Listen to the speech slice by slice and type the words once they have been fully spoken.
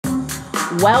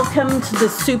Welcome to the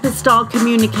Superstar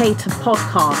Communicator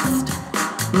podcast.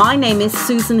 My name is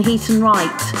Susan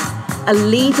Heaton-Wright, a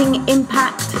leading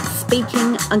impact,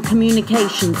 speaking and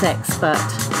communications expert.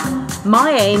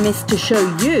 My aim is to show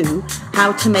you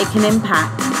how to make an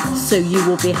impact so you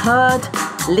will be heard,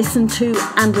 listened to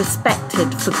and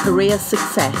respected for career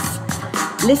success.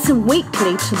 Listen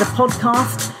weekly to the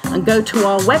podcast and go to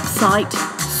our website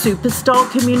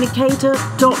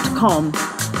superstarcommunicator.com.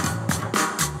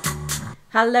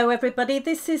 Hello everybody,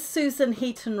 this is Susan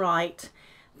Heaton-Wright.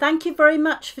 Thank you very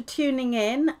much for tuning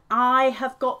in. I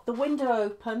have got the window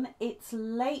open. It's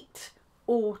late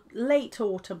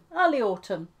autumn, early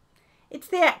autumn. It's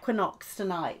the equinox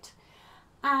tonight.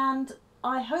 And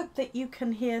I hope that you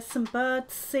can hear some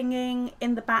birds singing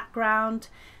in the background.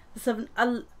 There's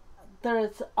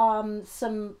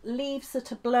some leaves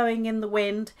that are blowing in the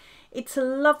wind. It's a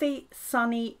lovely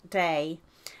sunny day.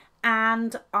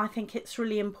 And I think it's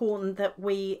really important that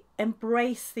we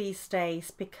embrace these days,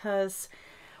 because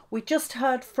we just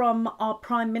heard from our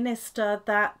Prime Minister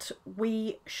that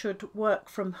we should work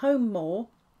from home more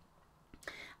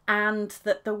and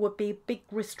that there would be big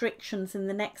restrictions in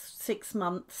the next 6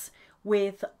 months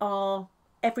with our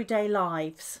everyday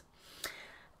lives.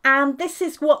 And this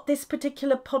is what this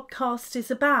particular podcast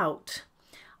is about.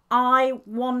 I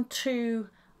want to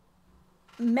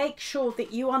make sure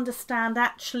that you understand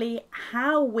actually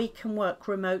how we can work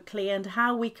remotely and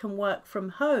how we can work from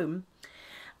home.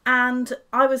 And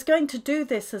I was going to do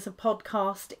this as a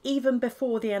podcast even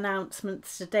before the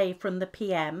announcements today from the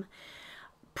PM,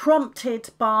 prompted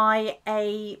by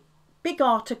a big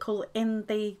article in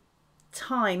the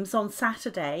Times on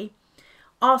Saturday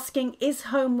asking, is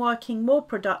home working more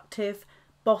productive?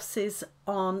 Bosses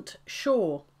aren't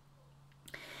sure.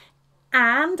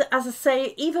 And as I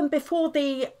say, even before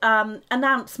the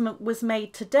announcement was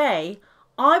made today,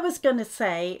 I was going to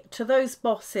say to those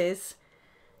bosses,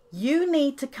 you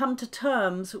need to come to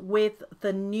terms with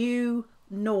the new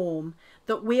norm,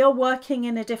 that we are working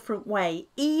in a different way.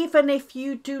 Even if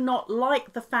you do not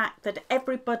like the fact that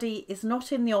everybody is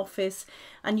not in the office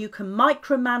and you can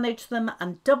micromanage them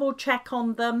and double check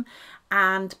on them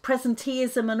and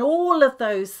presenteeism and all of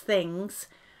those things,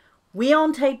 we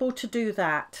aren't able to do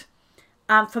that.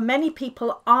 And for many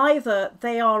people, either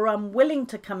they are unwilling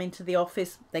to come into the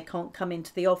office, they can't come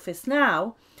into the office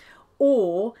now,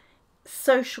 or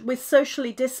with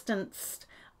socially distanced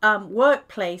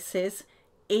workplaces,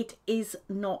 it is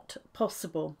not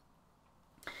possible.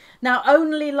 Now,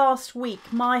 only last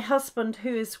week, my husband,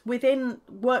 who is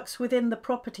works within the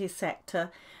property sector,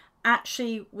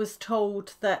 actually was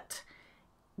told that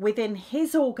within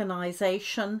his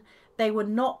organisation, they were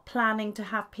not planning to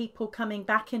have people coming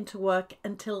back into work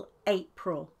until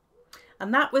April.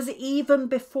 And that was even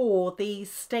before these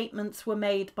statements were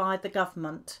made by the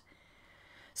government.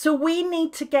 So we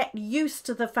need to get used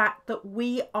to the fact that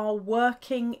we are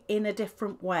working in a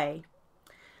different way.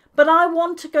 But I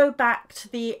want to go back to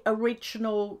the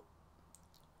original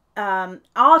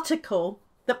article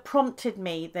that prompted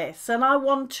me this. And I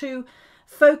want to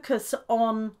focus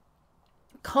on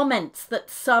comments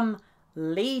that some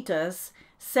leaders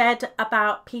said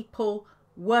about people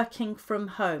working from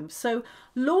home. So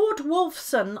Lord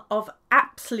Wolfson of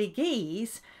Apsley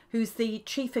Geese, who's the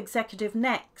chief executive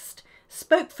next,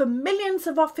 spoke for millions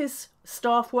of office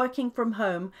staff working from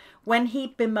home when he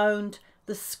bemoaned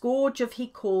the scourge of, he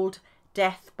called,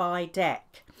 death by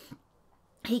deck.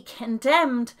 He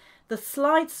condemned the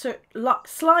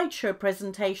slideshow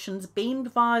presentations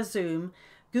beamed via Zoom,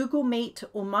 Google Meet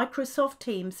or Microsoft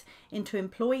Teams into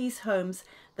employees' homes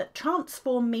that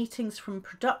transform meetings from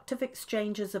productive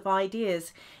exchanges of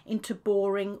ideas into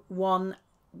boring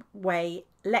one-way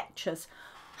lectures.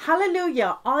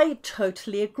 Hallelujah, I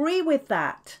totally agree with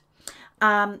that.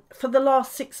 For the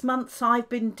last 6 months, I've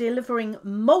been delivering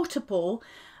multiple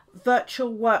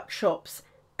virtual workshops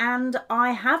and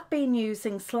I have been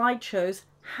using slideshows.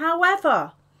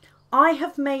 However, I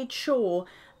have made sure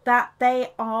that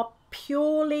they are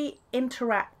purely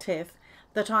interactive,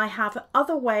 that I have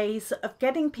other ways of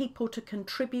getting people to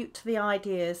contribute to the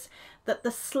ideas, that the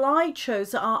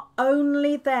slideshows are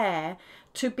only there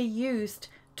to be used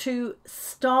to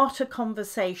start a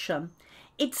conversation.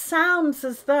 It sounds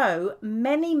as though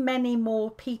many more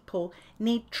people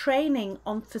need training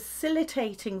on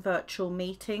facilitating virtual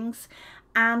meetings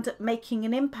and making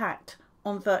an impact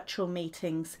on virtual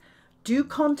meetings. Do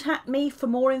contact me for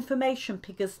more information,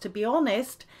 because to be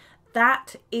honest,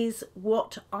 that is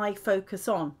what I focus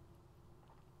on.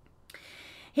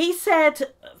 He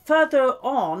said further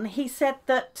on, he said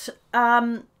that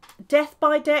death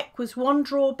by deck was one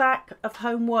drawback of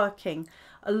home working.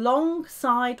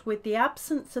 alongside with the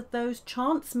absence of those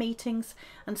chance meetings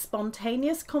and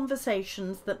spontaneous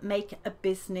conversations that make a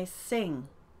business sing.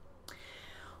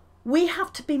 We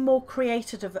have to be more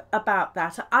creative about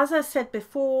that. As I said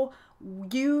before,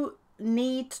 you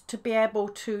need to be able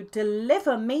to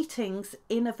deliver meetings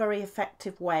in a very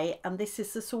effective way, and this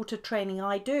is the sort of training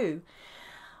I do.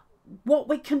 What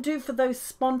we can do for those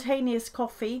spontaneous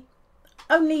coffee,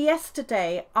 only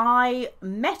yesterday I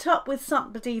met up with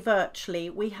somebody virtually.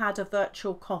 We had a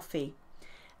virtual coffee.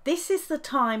 This is the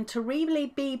time to really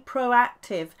be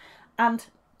proactive and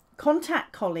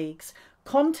contact colleagues,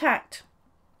 contact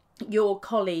your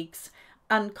colleagues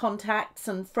and contacts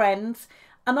and friends,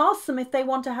 and ask them if they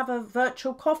want to have a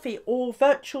virtual coffee or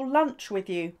virtual lunch with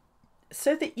you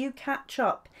so that you catch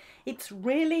up. It's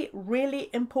really,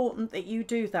 really important that you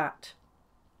do that.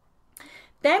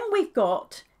 Then we've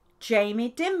got Jamie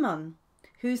Dimon,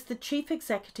 who's the chief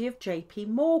executive of JP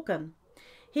Morgan.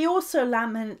 He also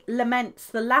laments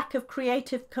the lack of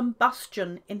creative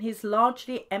combustion in his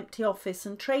largely empty office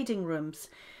and trading rooms.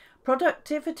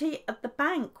 Productivity at the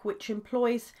bank, which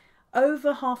employs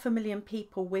over 500,000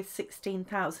 people with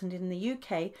 16,000 in the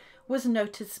UK, was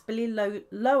noticeably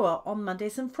lower on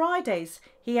Mondays and Fridays,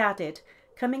 he added,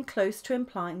 coming close to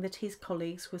implying that his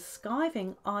colleagues were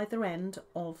skiving either end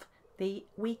of the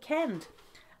weekend.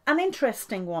 An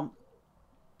interesting one.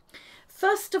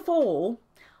 First of all,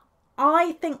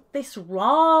 I think this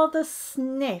rather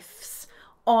sniffs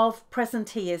of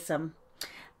presenteeism,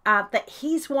 that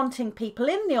he's wanting people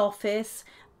in the office,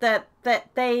 that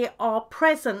they are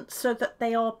present so that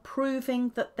they are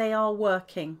proving that they are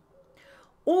working.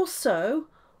 Also,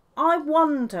 I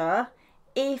wonder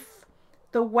if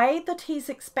the way that he's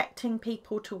expecting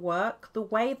people to work, the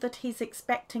way that he's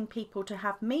expecting people to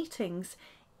have meetings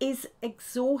is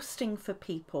exhausting for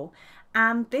people,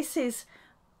 and this is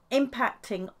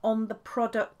impacting on the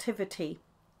productivity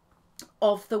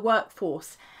of the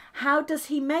workforce. How does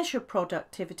he measure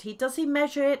productivity? Does he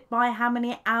measure it by how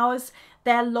many hours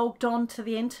they're logged on to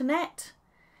the internet?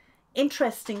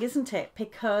 Interesting, isn't it?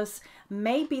 Because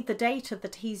maybe the data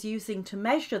that he's using to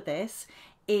measure this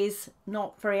is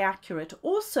not very accurate.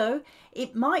 Also,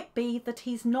 it might be that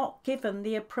he's not given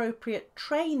the appropriate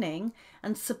training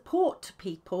and support to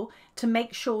people to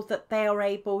make sure that they are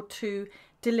able to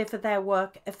deliver their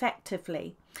work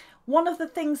effectively. One of the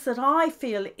things that I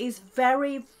feel is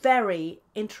very, very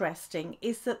interesting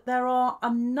is that there are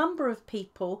a number of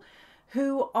people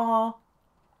who are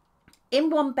in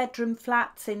one-bedroom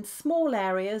flats in small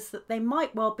areas that they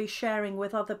might well be sharing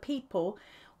with other people.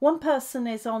 One person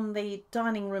is on the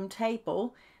dining room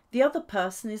table, the other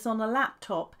person is on a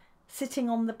laptop sitting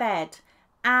on the bed,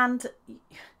 and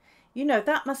you know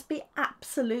that must be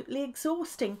absolutely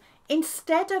exhausting.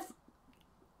 Instead of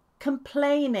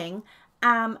complaining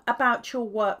about your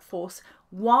workforce,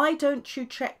 why don't you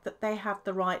check that they have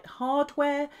the right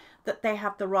hardware, that they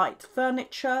have the right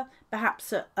furniture,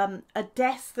 perhaps a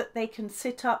desk that they can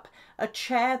sit up, a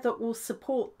chair that will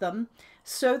support them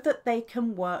so that they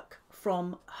can work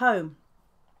from home.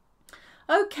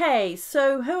 Okay,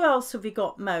 so who else have we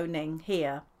got moaning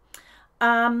here?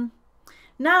 Now,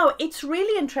 it's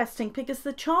really interesting because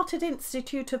the Chartered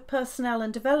Institute of Personnel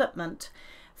and Development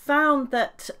found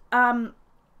that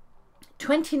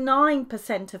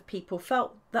 29% of people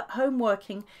felt that home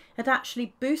working had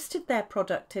actually boosted their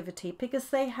productivity because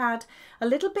they had a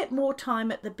little bit more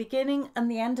time at the beginning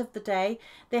and the end of the day.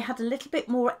 They had a little bit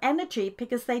more energy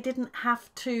because they didn't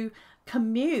have to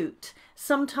commute,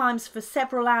 sometimes for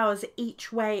several hours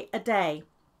each way a day.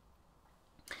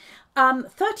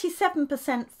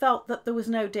 37% felt that there was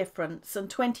no difference, and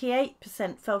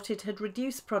 28% felt it had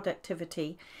reduced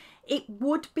productivity. It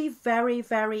would be very,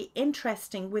 very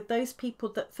interesting with those people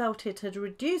that felt it had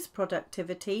reduced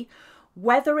productivity,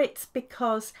 whether it's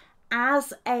because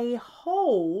as a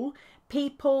whole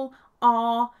people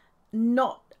are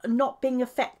not being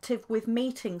effective with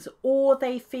meetings, or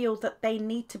they feel that they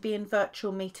need to be in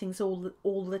virtual meetings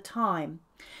all the time.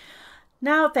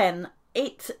 Now then,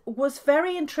 it was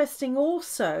very interesting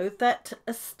also that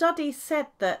a study said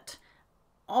that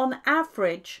on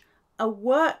average a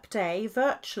workday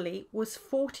virtually was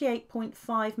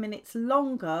 48.5 minutes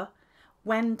longer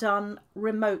when done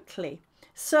remotely.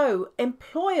 So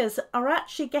employers are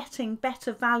actually getting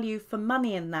better value for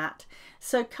money in that.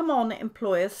 So come on,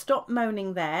 employers, stop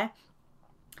moaning there.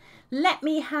 Let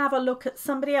me have a look at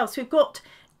somebody else. We've got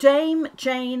Dame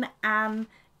Jane Ann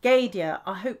Gadia.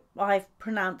 I hope I've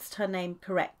pronounced her name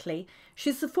correctly.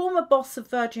 She's the former boss of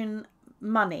Virgin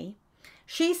Money.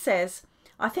 She says,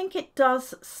 I think it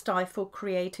does stifle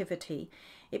creativity.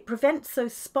 It prevents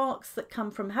those sparks that come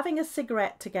from having a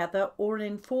cigarette together or an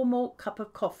informal cup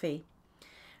of coffee.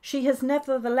 She has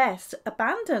nevertheless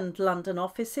abandoned London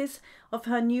offices of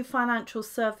her new financial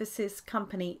services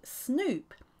company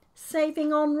Snoop,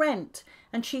 saving on rent,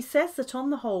 and she says that on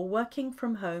the whole working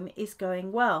from home is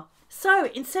going well. So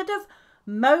instead of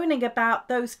moaning about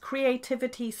those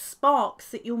creativity sparks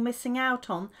that you're missing out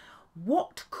on,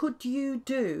 what could you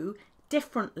do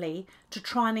differently to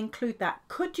try and include that?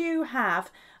 Could you have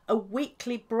a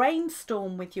weekly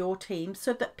brainstorm with your team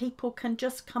so that people can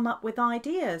just come up with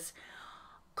ideas?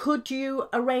 Could you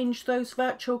arrange those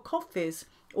virtual coffees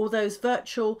or those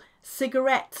virtual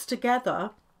cigarettes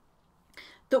together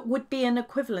that would be an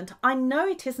equivalent? I know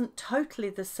it isn't totally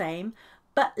the same,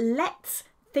 but let's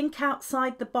think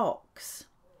outside the box.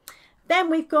 Then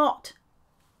we've got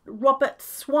Robert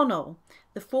Swannell,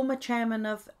 the former chairman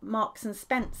of Marks and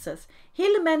Spencer's.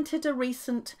 He lamented a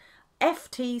recent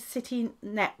FT City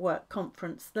Network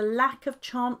conference, the lack of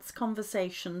chance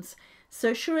conversations,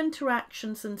 social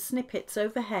interactions and snippets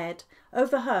overheard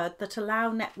that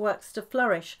allow networks to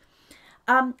flourish.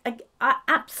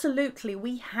 Absolutely,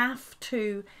 we have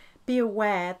to be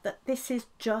aware that this is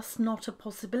just not a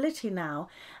possibility now,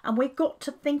 and we've got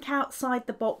to think outside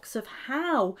the box of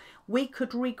how we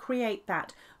could recreate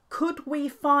that. Could we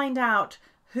find out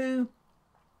who,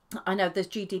 I know there's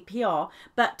GDPR,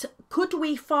 but could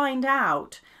we find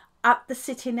out at the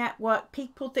City Network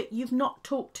people that you've not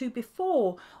talked to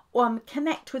before?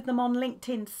 Connect with them on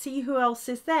LinkedIn, see who else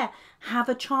is there, have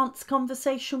a chance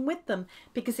conversation with them,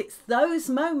 because it's those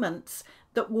moments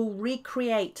that will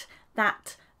recreate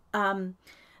that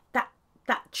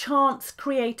that chance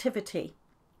creativity.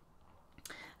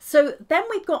 So then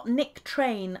we've got Nick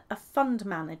Train, a fund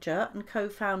manager and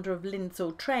co-founder of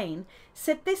Lindsell Train,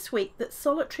 said this week that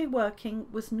solitary working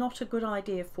was not a good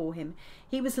idea for him.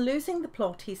 He was losing the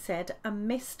plot, he said, and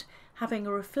missed having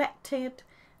a reflective,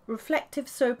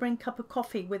 sobering cup of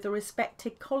coffee with a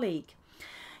respected colleague.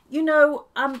 You know,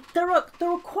 there are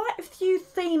quite a few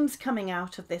themes coming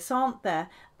out of this, aren't there?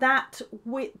 That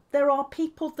there are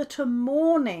people that are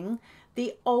mourning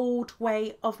the old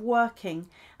way of working.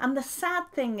 And the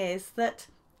sad thing is that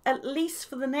at least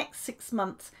for the next 6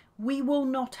 months, we will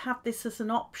not have this as an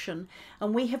option.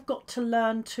 And we have got to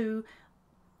learn to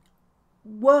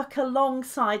work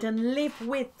alongside and live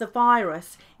with the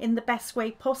virus in the best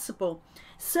way possible.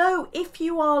 So if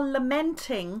you are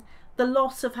lamenting the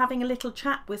loss of having a little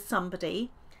chat with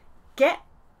somebody, get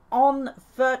on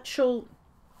virtual,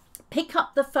 pick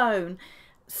up the phone,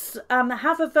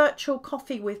 have a virtual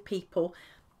coffee with people,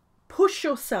 push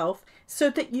yourself so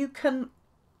that you can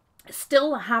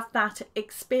still have that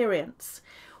experience,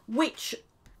 which,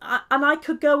 and I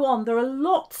could go on, there are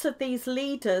lots of these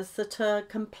leaders that are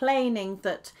complaining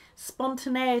that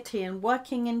spontaneity and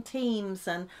working in teams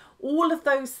and all of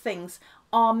those things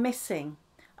are missing.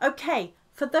 Okay,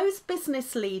 for those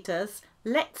business leaders,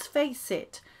 let's face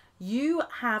it, you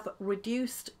have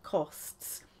reduced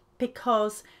costs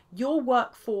because your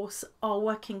workforce are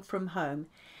working from home.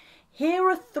 Here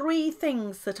are 3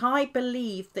 things that I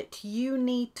believe that you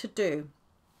need to do.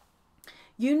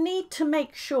 You need to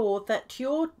make sure that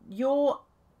your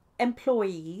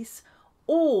employees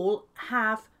all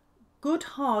have good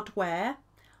hardware,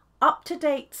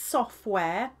 up-to-date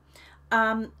software,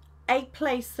 a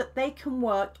place that they can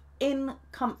work in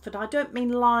comfort. I don't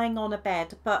mean lying on a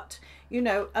bed, but you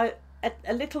know,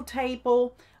 a little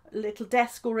table, a little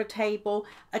desk or a table,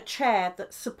 a chair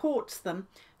that supports them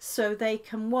so they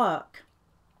can work.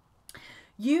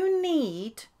 You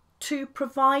need to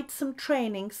provide some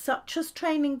training, such as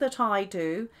training that I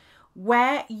do,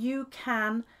 where you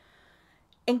can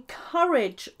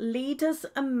encourage leaders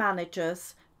and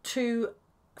managers to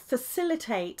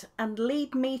facilitate and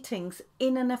lead meetings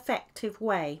in an effective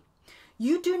way.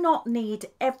 You do not need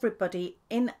everybody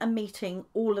in a meeting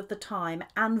all of the time,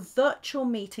 and virtual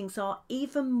meetings are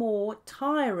even more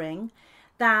tiring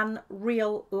than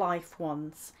real life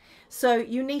ones. So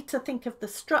you need to think of the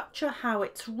structure, how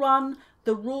it's run,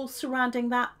 the rules surrounding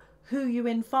that, who you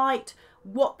invite,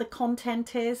 what the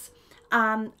content is.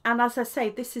 And as I say,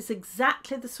 this is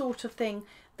exactly the sort of thing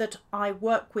that I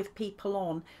work with people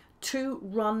on to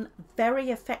run very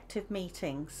effective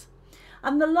meetings.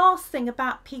 And the last thing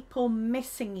about people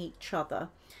missing each other,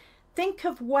 think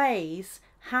of ways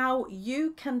how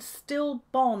you can still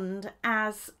bond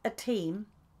as a team,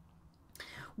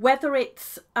 whether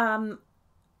it's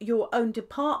your own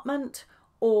department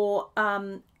or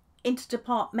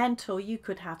interdepartmental. You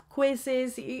could have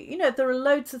quizzes, you know, there are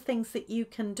loads of things that you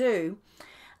can do.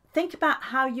 Think about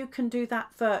how you can do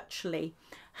that virtually,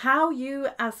 how you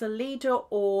as a leader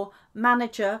or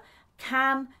manager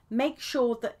can make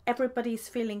sure that everybody's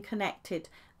feeling connected,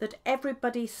 that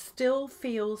everybody still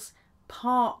feels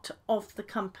part of the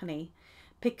company,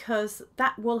 because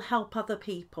that will help other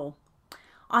people.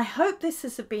 I hope this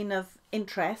has been of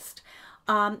interest.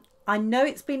 I know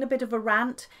it's been a bit of a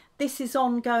rant. This is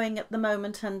ongoing at the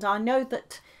moment, and I know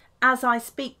that as I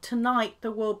speak tonight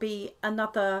there will be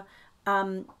another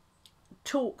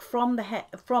talk from the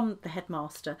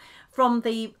headmaster, from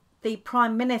the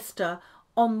Prime Minister,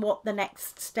 on what the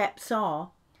next steps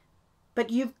are. But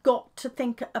you've got to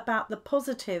think about the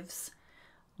positives,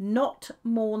 not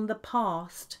mourn the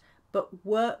past, but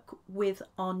work with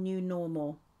our new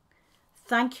normal.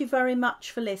 Thank you very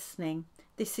much for listening.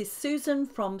 This is Susan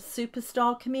from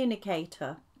Superstar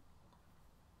Communicator.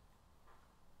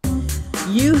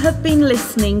 You have been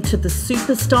listening to the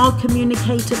Superstar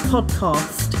Communicator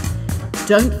podcast.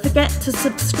 Don't forget to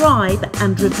subscribe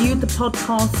and review the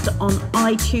podcast on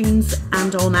iTunes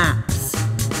and on apps.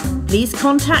 Please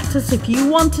contact us if you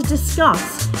want to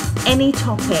discuss any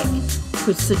topic,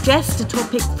 could suggest a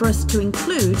topic for us to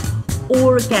include,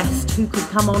 or a guest who could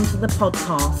come onto the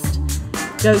podcast.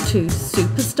 Go to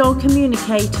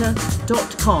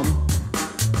superstarcommunicator.com.